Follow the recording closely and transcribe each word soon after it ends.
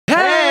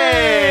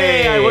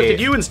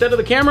you instead of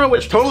the camera,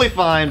 which It's totally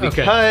fine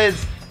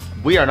because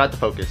we are not the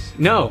focus.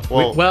 No.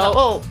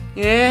 Well,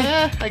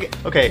 yeah.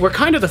 Okay. We're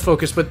kind of the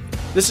focus, but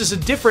this is a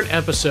different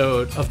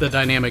episode of the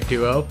Dynamic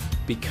Duo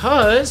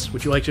because,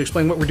 would you like to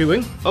explain what we're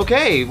doing?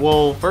 Okay,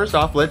 well, first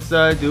off, let's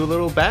do a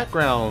little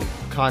background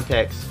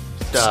context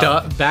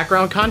stuff.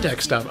 Background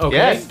context stuff. Okay,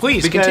 yes,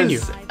 please because continue.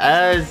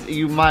 As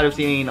you might have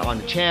seen on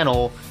the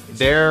channel,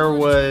 there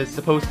was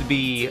supposed to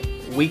be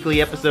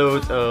weekly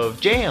episodes of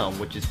Jam,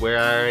 which is where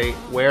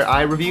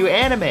I review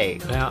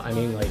anime. Yeah, I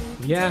mean, like,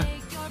 yeah.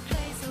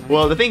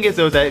 Well, the thing is,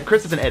 though, is that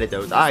Chris doesn't edit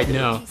those. I do.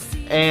 No.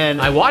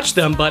 And I watch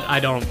them, but I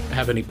don't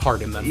have any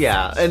part in them.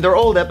 yeah, and they're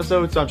old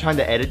episodes, so I'm trying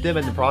to edit them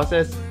in the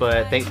process,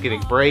 but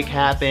Thanksgiving break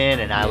happened,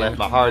 and I left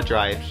my hard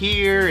drive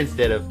here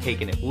instead of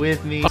taking it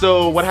with me.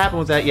 So what happened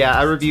was that, yeah,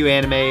 I review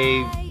anime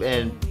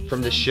and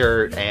from the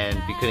shirt, and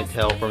if you couldn't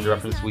tell from the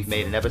references we've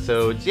made in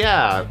episodes,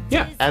 yeah,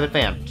 avid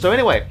fan. So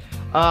anyway,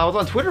 I was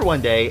on Twitter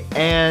one day,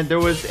 and there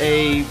was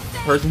a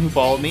person who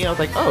followed me, and I was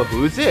like, oh,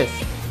 who's this?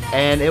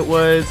 And it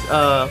was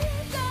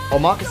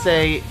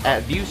Omakase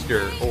at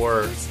Viewster,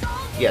 or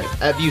yes,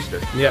 at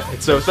Viewster. Yeah.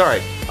 So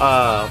sorry.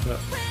 I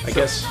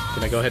guess,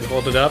 can I go ahead and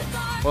hold it up?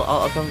 Well,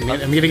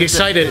 I'm getting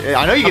excited.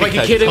 I know you're getting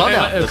excited. Calm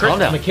down. Calm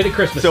down. I'm a kid at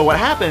Christmas. So what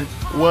happened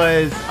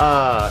was,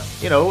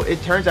 you know,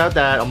 it turns out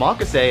that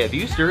Omakase at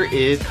Viewster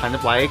is kind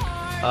of like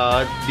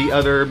the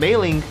other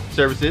mailing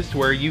services, to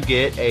where you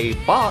get a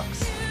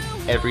box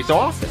every so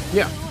often.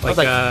 Yeah.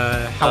 Like,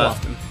 how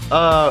often?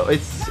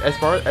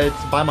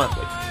 It's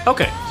bi-monthly.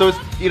 Okay. So it's,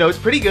 you know, it's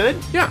pretty good.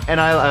 Yeah. And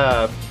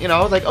I, you know,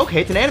 I was like, okay,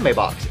 it's an anime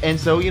box. And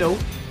so, you know,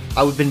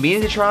 I've been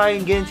meaning to try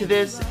and get into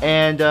this,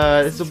 and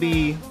this will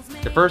be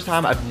the first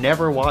time. I've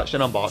never watched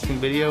an unboxing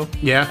video.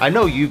 Yeah. I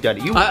know you've done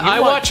it. I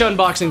watch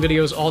unboxing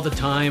videos all the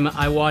time.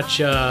 I watch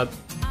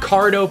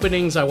card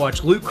openings. I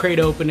watch loot crate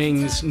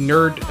openings.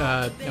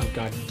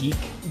 Geek.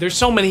 There's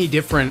so many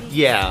different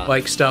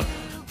like stuff.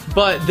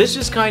 But this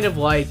is kind of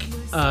like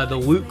the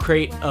loot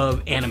crate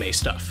of anime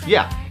stuff.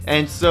 Yeah.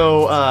 And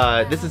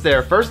so this is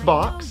their first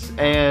box,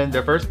 and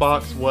their first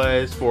box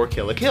was for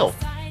Kill la Kill.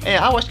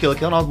 And I watched Kill la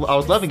Kill, and I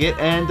was loving it.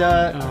 And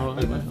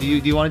do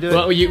you want to do it?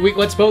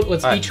 Well,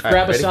 let's each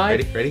grab a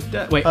side. Ready?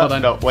 Wait, hold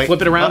on. No, wait.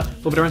 Flip it around.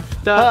 Flip it around.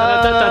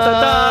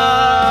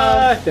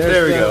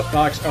 There we go.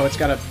 Box. Oh, it's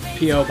got a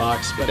PO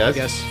box, but I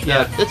guess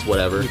it's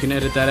whatever. You can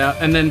edit that out.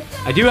 And then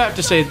I do have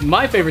to say,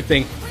 my favorite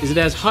thing is it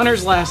has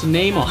Hunter's last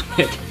name on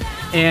it.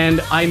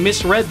 And I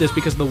misread this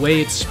because of the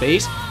way it's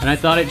spaced, and I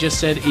thought it just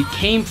said it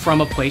came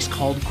from a place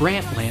called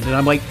Grantland, and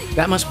I'm like,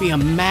 that must be a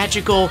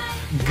magical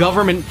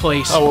government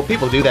place. Oh, well,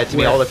 people do that to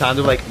me all the time.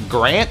 They're like,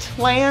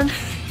 Grantland?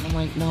 I'm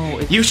like, no.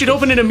 You should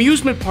open an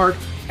amusement park,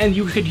 and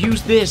you could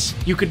use this.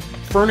 You could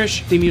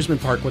furnish the amusement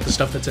park with the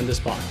stuff that's in this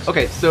box.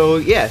 Okay, so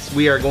yes,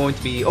 we are going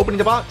to be opening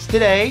the box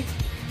today,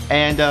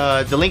 and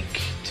the link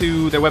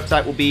to their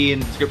website will be in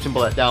the description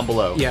down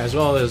below. Yeah, as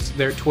well as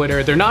their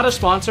Twitter. They're not a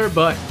sponsor,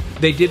 but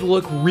they did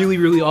look really,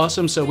 really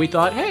awesome, so we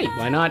thought, hey,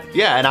 why not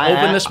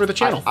open this for the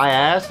channel? I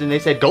asked, and they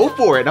said, go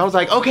for it. And I was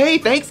like, okay,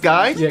 thanks,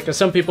 guys. Yeah, because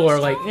some people are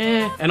like,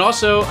 eh. And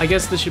also, I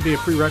guess this should be a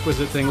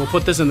prerequisite thing. We'll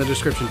put this in the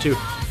description, too.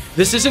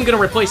 This isn't going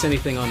to replace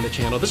anything on the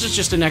channel. This is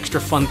just an extra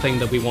fun thing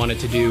that we wanted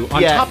to do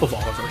on top of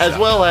all of our stuff. As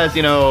well as,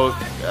 you know,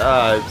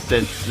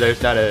 since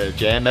there's not a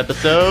Jam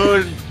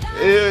episode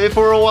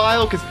for a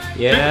while, because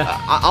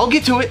I'll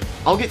get to it.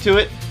 I'll get to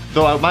it.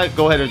 Though I might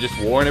go ahead and just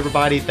warn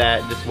everybody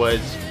that this was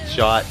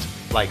shot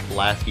like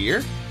last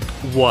year.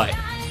 What?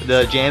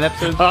 The Jam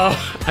episode?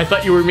 Oh, I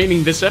thought you were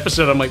meaning this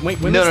episode. I'm like, wait,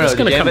 when is this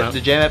going to come out?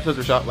 The Jam episodes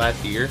were shot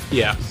last year.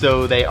 Yeah.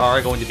 So they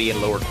are going to be in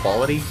lower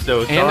quality.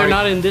 So sorry. And they're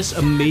not in this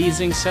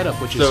amazing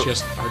setup, which is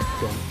just our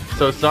film.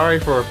 So sorry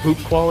for poop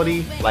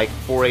quality, like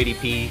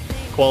 480p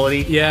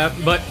quality. Yeah,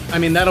 but I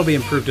mean that'll be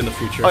improved in the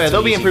future. Oh yeah,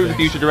 they'll be improved in the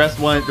future.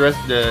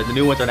 The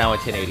new ones are now in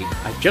 1080.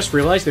 I just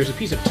realized there's a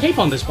piece of tape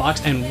on this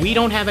box, and we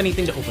don't have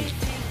anything to open.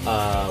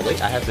 Wait,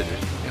 I have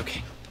scissors.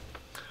 Okay.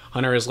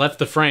 Hunter has left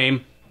the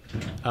frame.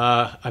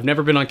 I've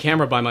never been on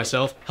camera by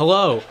myself.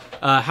 Hello.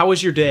 How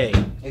was your day?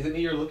 Is it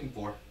me you're looking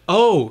for?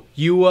 Oh,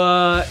 you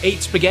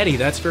ate spaghetti.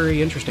 That's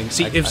very interesting.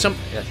 See, if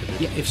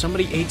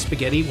somebody ate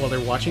spaghetti while they're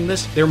watching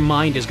this, their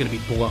mind is going to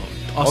be blown.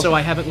 Also,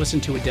 I haven't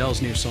listened to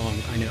Adele's new song.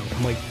 I know.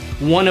 I'm like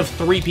one of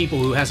 3 people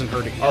who hasn't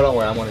heard it yet. Oh, don't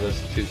worry. I'm one of those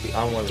 2 people.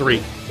 I'm one of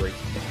those 3.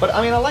 But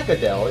I mean, I like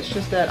Adele. It's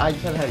just that I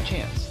just haven't had a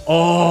chance.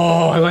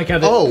 Oh, I like how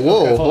that. Oh,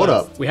 whoa, okay, hold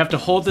up. We have to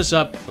hold this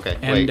up. Okay,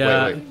 and, wait.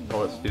 Oh,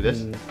 let's do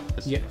this.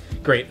 Yeah,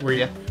 great.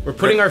 We're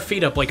putting our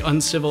feet up like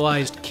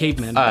uncivilized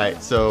cavemen. All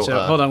right, so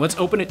hold on. Let's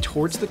open it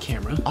towards the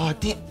camera. Oh,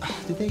 damn.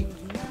 Did they?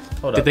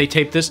 Hold up. Did they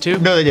tape this too?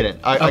 No, they didn't.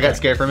 I got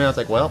scared for a minute. I was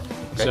like, well.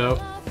 Okay.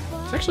 So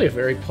it's actually a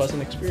very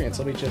pleasant experience.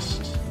 Let me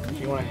just, if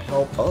you want to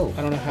help. Oh.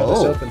 I don't know how this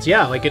opens.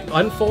 Yeah, like it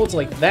unfolds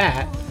like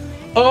that.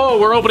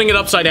 Oh, we're opening it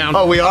upside down.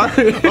 Oh, we are?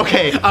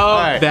 Okay. Oh, all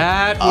right.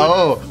 That.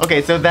 Oh,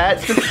 okay. So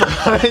that's the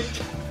front.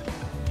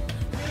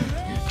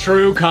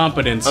 True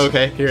competence.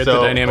 Okay. Here at the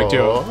Dynamic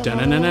Duo. Well, I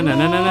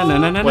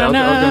was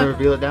gonna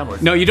reveal it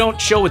downwards. No, you don't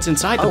show what's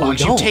inside the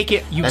box. You take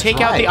it. You take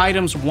out the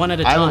items one at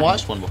a time. I haven't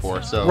watched one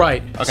before, so.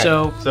 Right. Okay.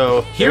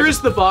 So here is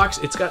the box.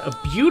 It's got a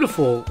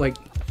beautiful, like,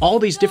 all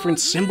these different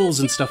symbols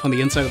and stuff on the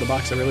inside of the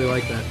box. I really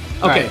like that.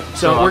 Okay, right,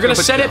 so we're gonna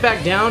set it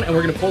back down, and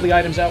we're gonna pull the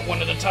items out one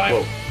at a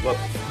time. Whoa,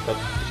 it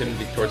shouldn't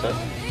be towards us.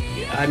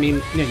 Yeah, I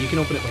mean, yeah, you can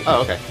open it. Like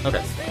oh,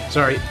 okay.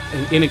 Sorry,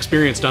 an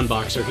inexperienced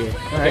unboxer here.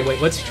 All okay, right.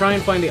 wait. Let's try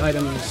and find the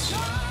items.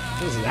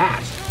 What is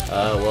that?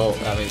 Well,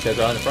 I mean, it says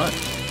right on the front.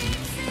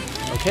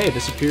 Okay,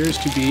 this appears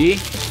to be.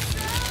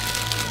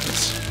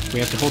 We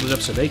have to hold it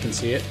up so they can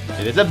see it.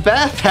 It is a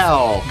bath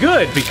towel.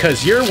 Good,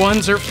 because your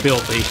ones are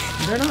filthy.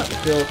 They're not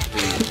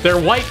filthy. They're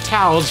white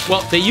towels.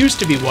 Well, they used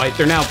to be white.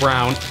 They're now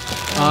brown.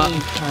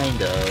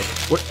 Kind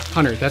of. What,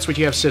 Hunter? That's what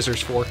you have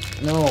scissors for.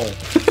 No.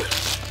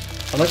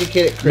 I'm like a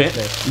kid at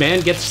Christmas. Man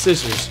gets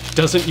scissors.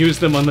 Doesn't use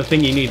them on the thing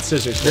he needs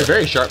scissors for. They're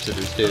very sharp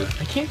scissors too.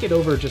 I can't get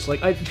over just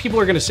like people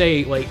are gonna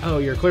say like, oh,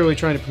 you're clearly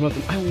trying to promote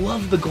them. I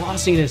love the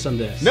glossiness on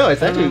this. No,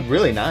 it's actually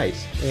really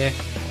nice. Yeah.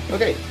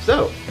 Okay,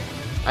 so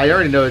I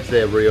already know it's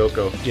the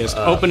Ryoko. Just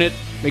open it.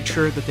 Make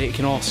sure that they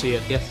can all see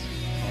it. Yes.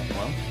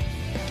 Well,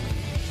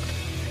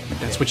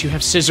 that's what you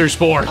have scissors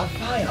for. Oh,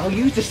 fine. I'll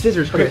use the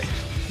scissors, Chris. Okay.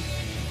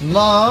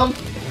 Mom.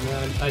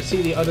 And I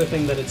see the other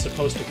thing that it's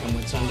supposed to come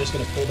with, so I'm just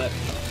gonna pull that up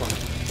front.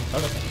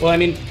 Okay. Well, I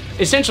mean,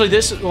 essentially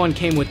this one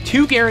came with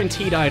 2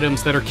 guaranteed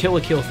items that are Kill la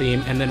Kill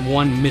theme, and then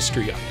 1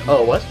 mystery item.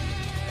 Oh, what?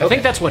 I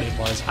think that's what it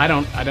was. I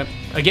don't.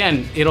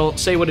 Again, it'll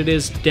say what it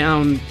is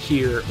down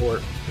here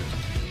or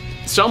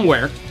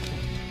somewhere.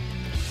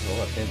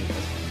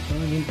 I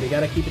mean, they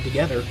gotta keep it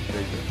together.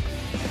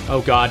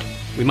 Oh God,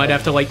 we might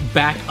have to like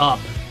back up.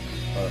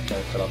 Oh, I'm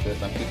trying to cut off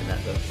this. I'm keeping that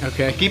though.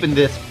 Okay. I'm keeping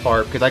this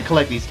part because I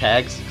collect these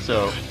tags.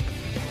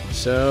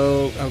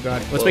 So, oh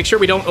God, let's make sure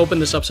we don't open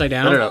this upside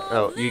down. No.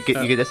 Oh, you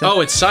get this. Oh,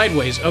 it's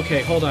sideways.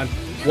 Okay, hold on.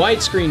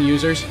 Widescreen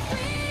users.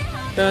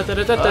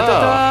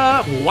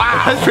 Wow,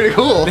 that's pretty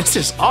cool. This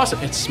is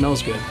awesome. It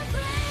smells good.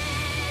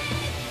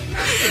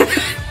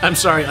 I'm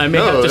sorry. I may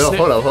have to.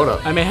 Hold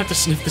up. I may have to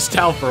sniff this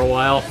towel for a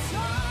while.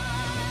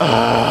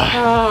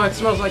 Oh, it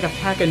smells like a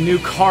pack of new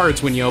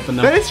cards when you open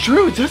them. That is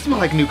true. It does smell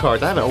like new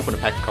cards. I haven't opened a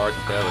pack of cards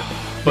in forever.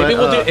 Maybe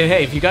we'll do.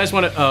 Hey, if you guys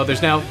want to, oh,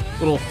 there's now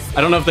little.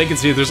 I don't know if they can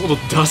see. There's little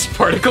dust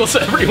particles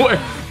everywhere.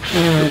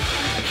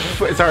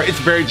 Sorry, it's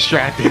very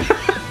distracting.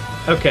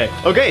 Okay,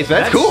 so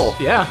that's cool.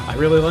 Yeah, I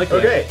really like that.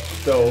 Okay,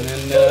 so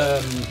and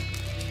then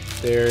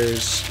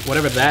there's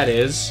whatever that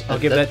is. I'll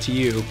give that to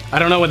you. I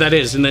don't know what that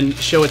is, and then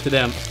show it to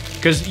them,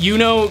 because you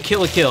know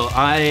Kill la Kill.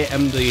 I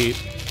am the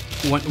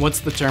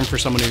what's the term for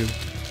someone who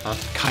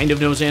kind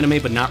of knows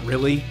anime but not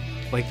really,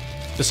 like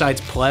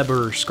besides pleb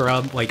or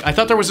scrub. Like I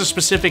thought there was a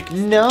specific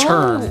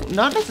term.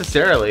 Not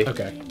necessarily.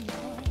 Okay.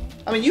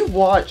 I mean, you've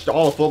watched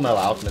all of Full Metal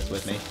Alchemist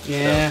with me.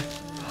 Yeah.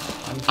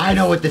 So. I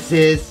know what this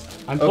is.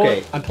 I'm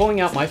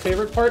pulling out my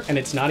favorite part, and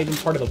it's not even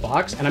part of the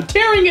box, and I'm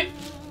tearing it!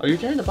 Oh, you're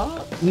tearing the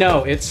box?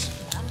 No, it's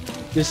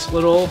this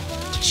little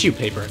tissue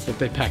paper that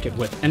they pack it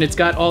with, and it's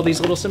got all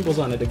these little symbols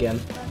on it again.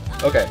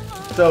 Okay,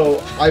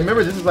 so I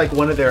remember this is like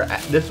one of their,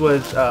 this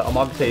was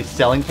Omakase's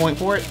selling point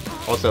for it.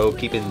 Also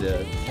keeping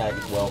the tag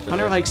as well.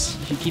 Hunter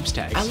he keeps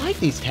tags. I like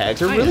these tags,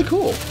 they're really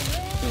cool.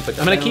 I'm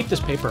gonna keep this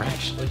paper,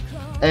 actually.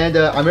 And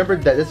I remember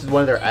that this is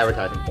one of their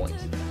advertising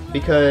points.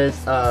 Because,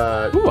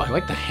 ooh, I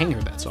like the hanger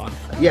that's on.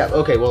 Yeah,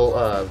 okay,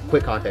 well,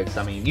 quick context.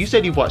 I mean, you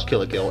said you've watched Kill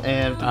la Kill,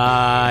 and...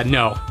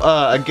 no.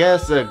 I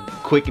guess a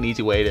quick and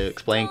easy way to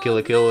explain Kill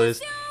la Kill is,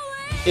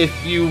 if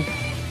you...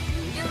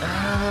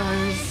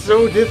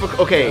 so difficult.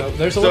 Okay,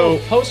 there's a little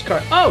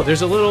postcard. Oh,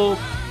 there's a little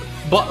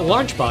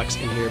launch box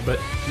in here, but...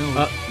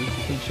 No, we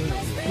can show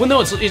that. Well,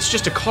 no, it's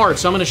just a card,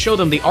 so I'm gonna show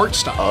them the art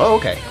style. Oh,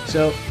 okay.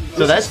 So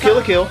that's Kill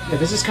la Kill. Yeah,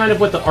 this is kind of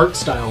what the art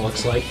style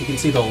looks like. You can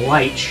see the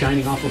light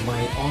shining off of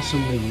my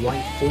awesomely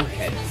white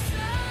forehead.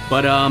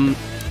 But,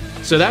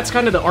 so that's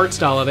kind of the art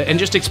style of it, and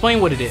just explain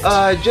what it is.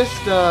 I guess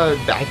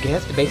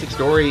the basic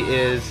story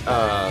is,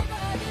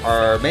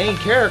 our main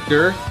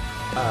character,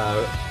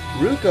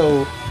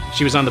 Ruko...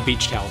 She was on the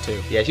beach towel,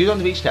 too. Yeah, she was on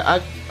the beach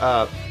towel.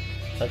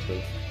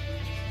 Actually,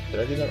 did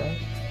I do that right?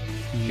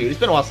 Shoot, it's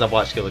been a while since I've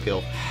watched Kill la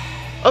Kill.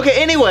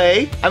 Okay,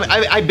 anyway,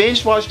 I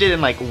binge watched it in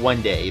like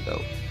one day,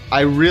 though.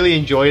 I really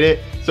enjoyed it.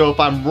 So if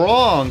I'm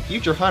wrong,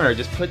 Future Hunter,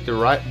 just put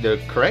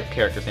the correct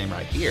character's name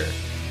right here.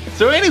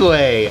 So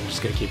anyway, I'm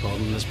just gonna keep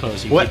holding this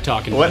pose. Keep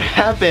talking. What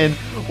happened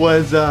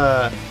was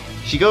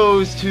she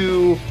goes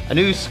to a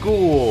new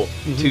school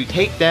to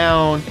take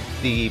down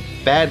the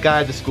bad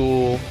guy at the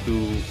school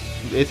who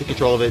is in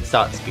control of it,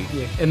 Satsuki.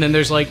 Yeah. And then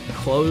there's like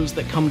clothes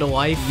that come to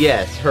life.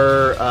 Yes,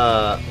 her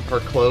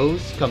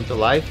clothes come to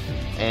life.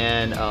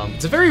 And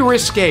it's a very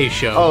risque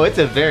show. Oh, it's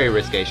a very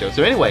risque show.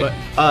 So anyway,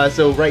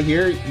 so right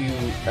here, you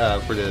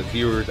for the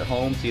viewers at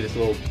home, see this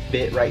little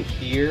bit right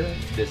here,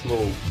 this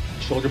little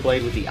shoulder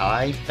blade with the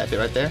eye. That's it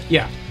right there.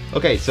 Yeah.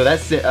 Okay, so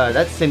that's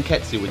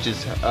Senketsu, which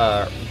is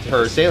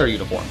her sailor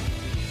uniform.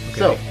 Okay.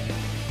 So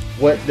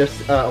what this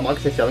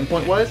Omakase selling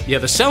point was. Yeah,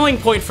 the selling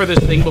point for this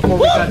thing before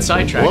we got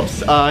sidetracked. Whoops,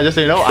 just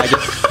so you know, I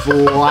just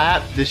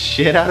slapped the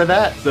shit out of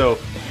that, so.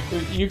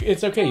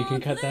 It's okay, you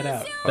can cut that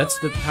out. That's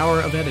the power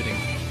of editing.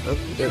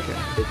 Okay.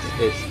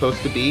 It's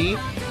supposed to be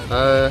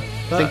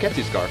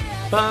Senketsu scarf.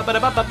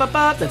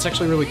 That's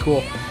actually really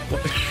cool.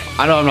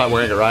 I know I'm not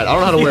wearing it right. I don't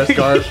know how to wear a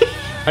scarf.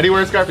 How do you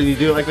wear a scarf? Do you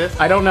do it like this?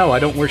 I don't know. I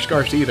don't wear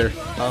scarves either.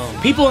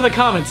 People in the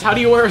comments, how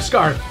do you wear a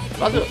scarf?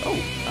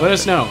 Let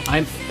us know.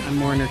 I'm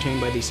more entertained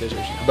by these scissors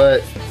now.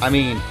 But, I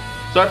mean,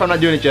 sorry if I'm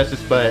not doing it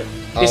justice, but...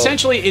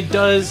 Essentially, it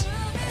does...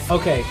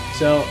 Okay,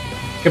 so,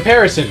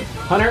 comparison.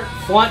 Hunter,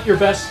 flaunt your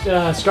best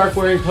scarf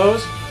wearing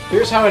pose.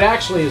 Here's how it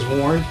actually is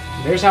worn.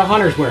 There's how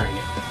Hunter's wearing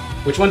it.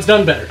 Which one's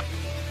done better?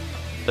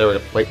 There we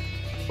go.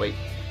 Wait.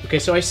 Okay,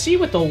 so I see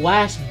what the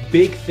last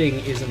big thing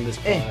is in this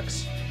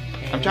box.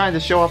 I'm trying to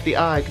show off the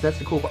eye, because that's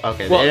the cool part.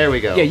 Okay, well, there we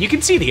go. Yeah, you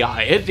can see the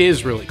eye. It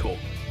is really cool.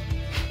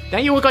 Now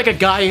you look like a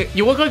guy,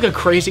 you look like a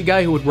crazy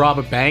guy who would rob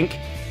a bank.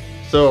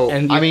 So,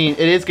 I mean,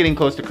 it is getting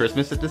close to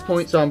Christmas at this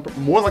point, so I'm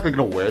more likely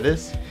going to wear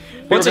this.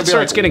 Once it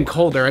starts getting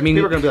colder, I mean...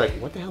 People are going to be like,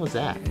 what the hell is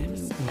that?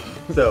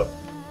 So...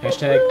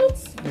 Hashtag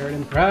nerd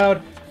in the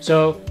crowd.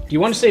 So, do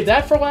you want to save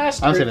that for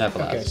last? I'm saving that for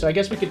last. Okay, so I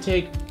guess we could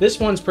take... This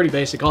one's pretty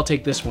basic. I'll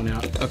take this one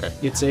out. Okay.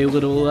 It's a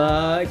little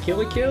Kill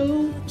la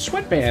Kill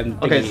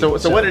sweatband thingy. Okay,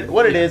 so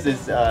what it is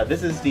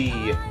this is the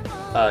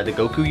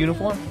Goku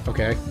uniform.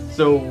 Okay.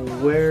 So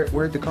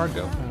where'd the card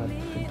go?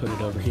 Put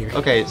it over here.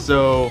 Okay,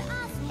 so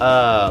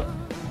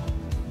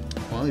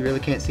well, you really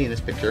can't see in this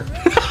picture.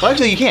 Well,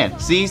 actually, you can.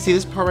 See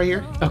this part right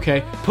here?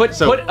 Okay.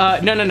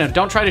 No.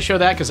 Don't try to show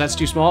that because that's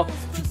too small.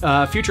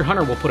 Future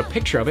Hunter will put a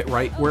picture of it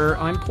right where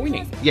I'm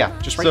pointing. Yeah.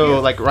 Just right here. So,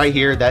 like, right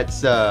here,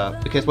 that's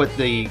because what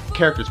the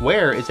characters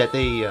wear is that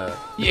they...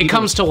 it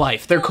comes to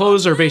life. Their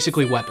clothes are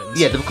basically weapons.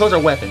 Yeah, the clothes are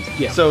weapons.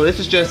 Yeah. So this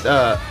is just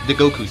the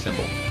Goku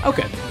symbol.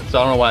 Okay. So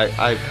I don't know why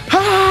I...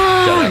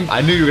 Shut up.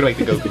 I knew you were going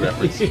to make the Goku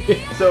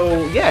reference.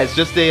 So, yeah, it's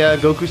just a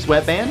Goku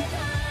sweatband.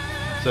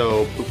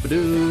 So,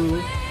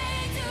 boop-a-doo.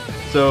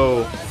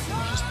 So...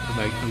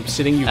 I'm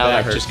sitting you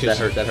back just because...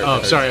 That hurts.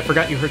 Oh, sorry, I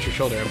forgot you hurt your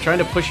shoulder. I'm trying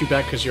to push you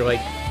back because you're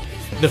like...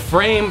 The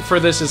frame for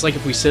this is like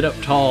if we sit up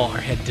tall, our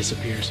head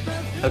disappears.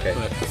 Okay.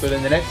 So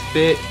then the next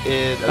bit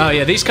is... Oh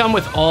yeah, these come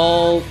with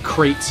all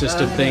crate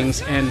system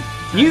things, and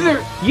you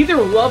either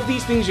love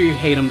these things or you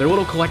hate them. They're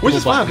little collectible Which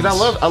is fine,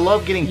 because I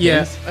love getting things.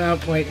 Yes.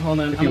 Wait, hold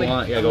on. If you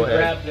want, yeah, go ahead.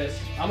 Grab this.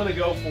 I'm gonna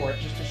go for it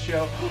just to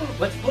show.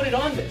 Let's put it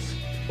on this.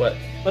 What?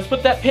 Let's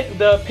put the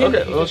pin.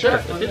 Okay, well, sure.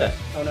 Let's do that.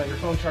 Oh no, your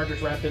phone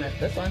charger's wrapped in it.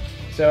 That's fine.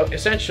 So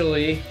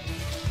essentially,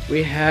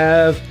 we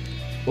have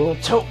a little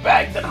tote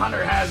bag that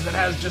Hunter has that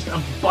has just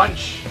a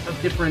bunch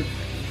of different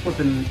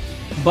flipping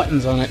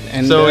buttons on it.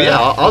 And so yeah,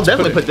 I'll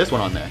definitely put this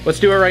one on there. Let's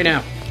do it right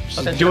now.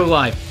 Just do it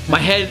live. My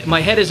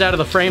head is out of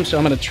the frame, so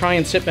I'm gonna try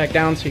and sit back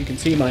down so you can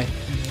see my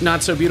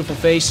not so beautiful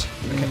face.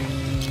 Okay.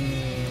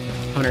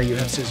 Hunter, you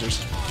have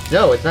scissors.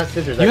 No, it's not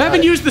scissors. You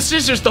haven't used the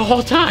scissors the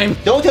whole time.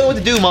 Don't tell me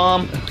what to do,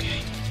 Mom. Okay.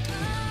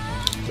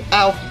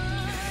 Ow.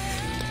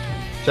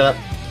 Shut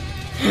up.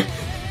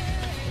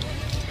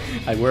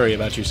 I worry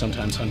about you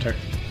sometimes, Hunter.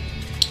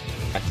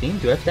 I seem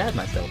to have stabbed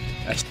myself.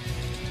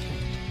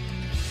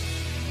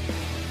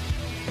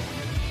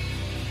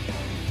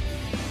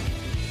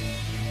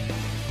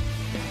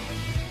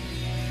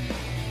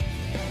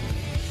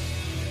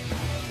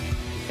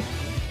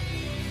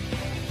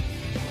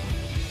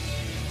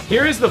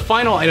 Here is the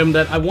final item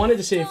that I wanted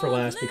to save for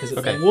last because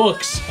it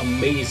looks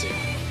amazing.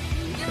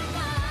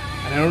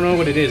 And I don't know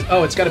what it is.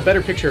 Oh, it's got a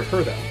better picture of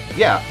her, though.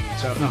 Yeah.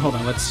 So, no, hold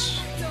on.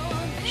 Let's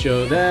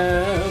show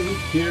them.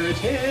 Here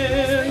it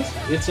is.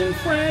 It's in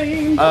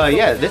frame.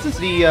 Yeah, this is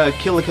the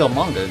Kill la Kill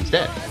manga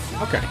instead.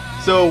 Okay.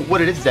 So what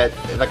it is that,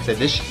 like I said,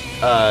 this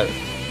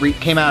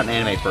came out in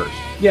anime first.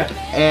 Yeah.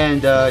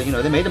 And, you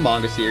know, they made the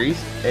manga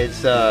series.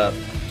 It's,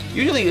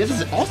 usually, this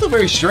is also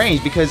very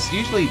strange because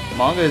usually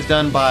manga is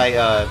done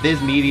by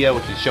Viz Media,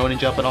 which is Shonen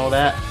Jump and all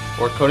that,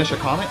 or Kodansha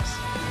Comics.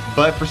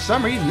 But for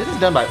some reason, this is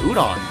done by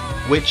Udon,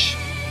 which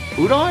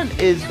Udon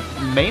is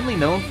mainly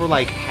known for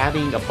like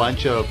having a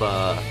bunch of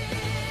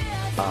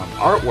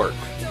artwork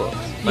books.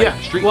 Like yeah.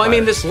 Street well, Fighter. I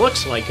mean, this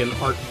looks like an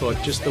art book,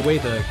 just the way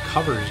the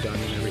cover is done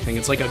and everything.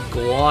 It's like a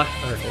gloss.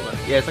 Hold on.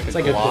 Yeah, it's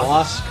like a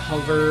gloss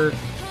cover.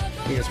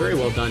 I think it's very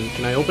well done.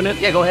 Can I open it?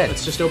 Yeah, go ahead.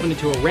 Let's just open it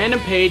to a random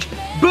page.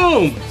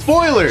 Boom!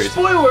 Spoilers!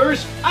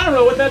 Spoilers! I don't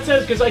know what that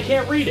says because I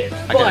can't read it.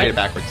 I can read it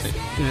backwards.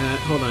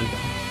 Hold on.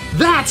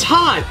 That's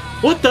hot!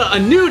 What the? A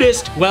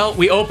nudist? Well,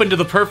 we opened to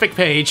the perfect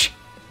page.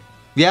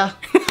 Yeah.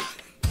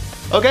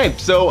 Okay,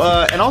 so,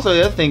 and also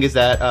the other thing is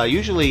that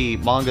usually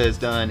manga is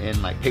done in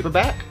like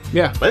paperback.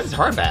 Yeah. But this is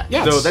hardback.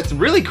 Yeah. So that's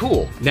really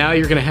cool. Now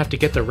you're gonna have to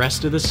get the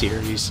rest of the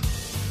series.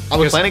 I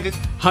was planning to...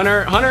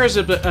 Hunter is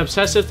an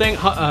obsessive thing.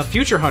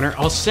 Future Hunter,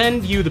 I'll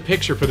send you the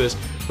picture for this,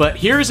 but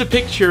here's a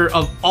picture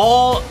of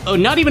all,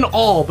 not even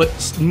all,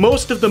 but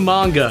most of the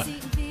manga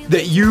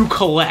that you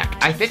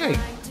collect. I think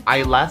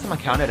I last time I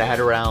counted, I had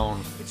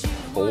around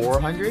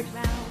 400.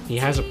 He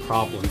has a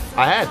problem.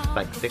 I had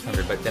like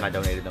 600, but then I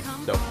donated them,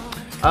 so.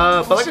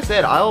 But like I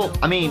said,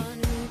 I mean,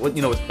 what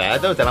you know what's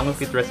bad though is that I'm gonna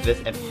get the rest of this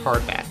in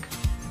hardback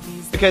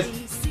because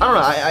I don't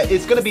know.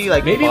 It's gonna be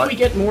like maybe if we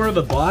get more of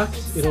the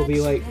box, it'll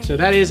be like so.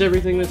 That is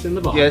everything that's in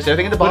the box. Yes,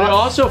 everything in the box. But it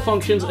also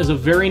functions as a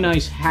very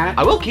nice hat.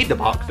 I will keep the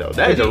box though.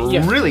 That is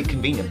a really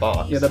convenient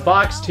box. Yeah, the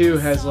box too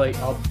has like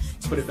I'll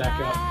put it back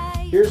up.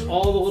 Here's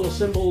all the little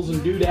symbols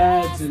and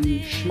doodads and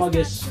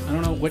schmuggus. I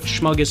don't know what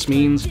schmuggus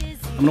means.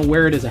 I'm gonna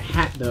wear it as a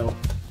hat though.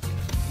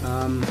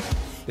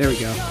 There we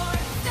go.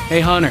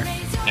 Hey Hunter,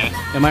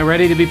 am I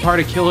ready to be part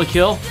of Kill la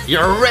Kill?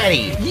 You're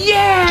ready.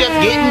 Yeah. Just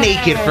get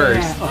naked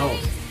first. Oh